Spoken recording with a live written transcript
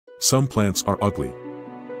Some plants are ugly.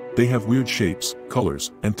 They have weird shapes,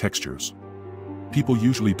 colors, and textures. People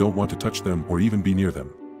usually don't want to touch them or even be near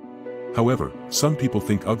them. However, some people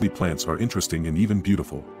think ugly plants are interesting and even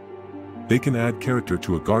beautiful. They can add character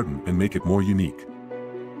to a garden and make it more unique.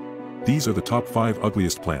 These are the top 5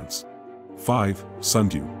 ugliest plants. 5.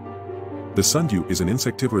 Sundew. The sundew is an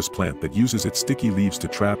insectivorous plant that uses its sticky leaves to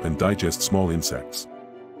trap and digest small insects.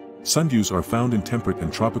 Sundews are found in temperate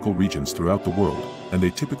and tropical regions throughout the world, and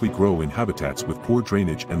they typically grow in habitats with poor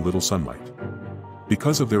drainage and little sunlight.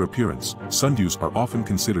 Because of their appearance, sundews are often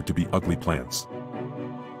considered to be ugly plants.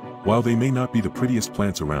 While they may not be the prettiest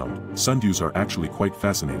plants around, sundews are actually quite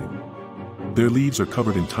fascinating. Their leaves are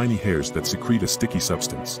covered in tiny hairs that secrete a sticky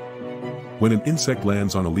substance. When an insect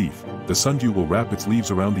lands on a leaf, the sundew will wrap its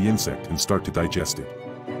leaves around the insect and start to digest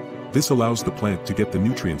it. This allows the plant to get the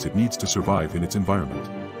nutrients it needs to survive in its environment.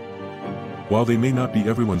 While they may not be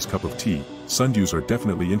everyone's cup of tea, sundews are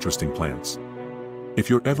definitely interesting plants. If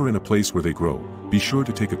you're ever in a place where they grow, be sure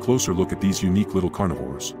to take a closer look at these unique little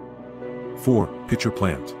carnivores. 4. Pitcher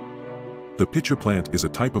plant. The pitcher plant is a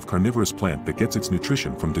type of carnivorous plant that gets its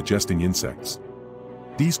nutrition from digesting insects.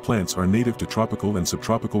 These plants are native to tropical and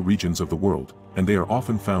subtropical regions of the world, and they are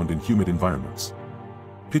often found in humid environments.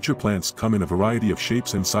 Pitcher plants come in a variety of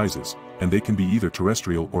shapes and sizes, and they can be either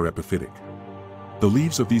terrestrial or epiphytic. The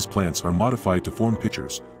leaves of these plants are modified to form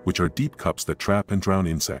pitchers, which are deep cups that trap and drown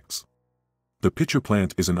insects. The pitcher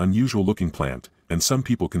plant is an unusual-looking plant, and some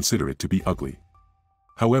people consider it to be ugly.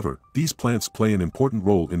 However, these plants play an important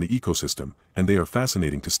role in the ecosystem, and they are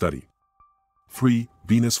fascinating to study. 3.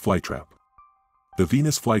 Venus flytrap. The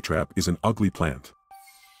Venus flytrap is an ugly plant.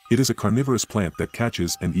 It is a carnivorous plant that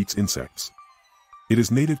catches and eats insects. It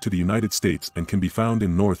is native to the United States and can be found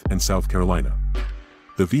in North and South Carolina.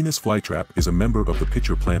 The Venus flytrap is a member of the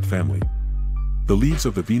pitcher plant family. The leaves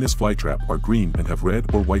of the Venus flytrap are green and have red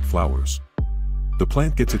or white flowers. The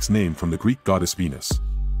plant gets its name from the Greek goddess Venus.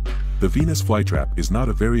 The Venus flytrap is not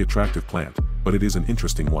a very attractive plant, but it is an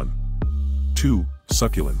interesting one. 2.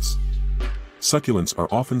 Succulents. Succulents are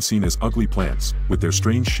often seen as ugly plants, with their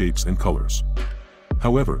strange shapes and colors.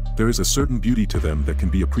 However, there is a certain beauty to them that can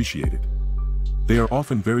be appreciated. They are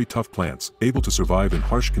often very tough plants, able to survive in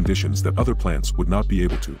harsh conditions that other plants would not be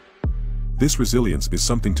able to. This resilience is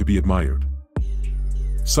something to be admired.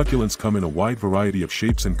 Succulents come in a wide variety of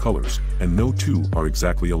shapes and colors, and no two are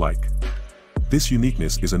exactly alike. This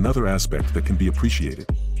uniqueness is another aspect that can be appreciated.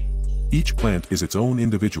 Each plant is its own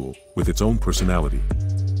individual, with its own personality.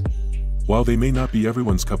 While they may not be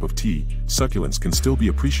everyone's cup of tea, succulents can still be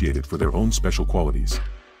appreciated for their own special qualities.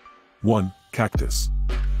 1. Cactus.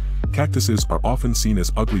 Cactuses are often seen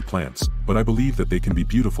as ugly plants, but I believe that they can be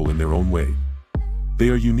beautiful in their own way. They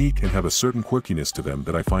are unique and have a certain quirkiness to them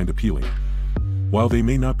that I find appealing. While they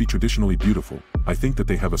may not be traditionally beautiful, I think that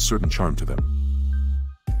they have a certain charm to them.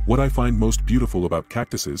 What I find most beautiful about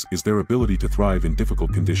cactuses is their ability to thrive in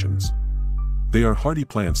difficult conditions. They are hardy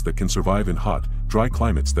plants that can survive in hot, dry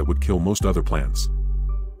climates that would kill most other plants.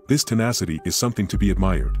 This tenacity is something to be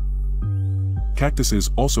admired. Cactuses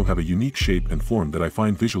also have a unique shape and form that I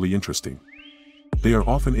find visually interesting. They are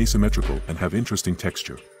often asymmetrical and have interesting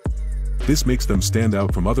texture. This makes them stand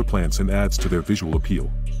out from other plants and adds to their visual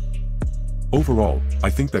appeal. Overall, I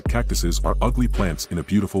think that cactuses are ugly plants in a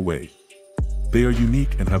beautiful way. They are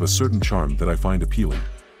unique and have a certain charm that I find appealing.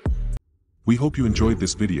 We hope you enjoyed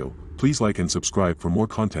this video. Please like and subscribe for more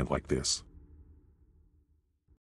content like this.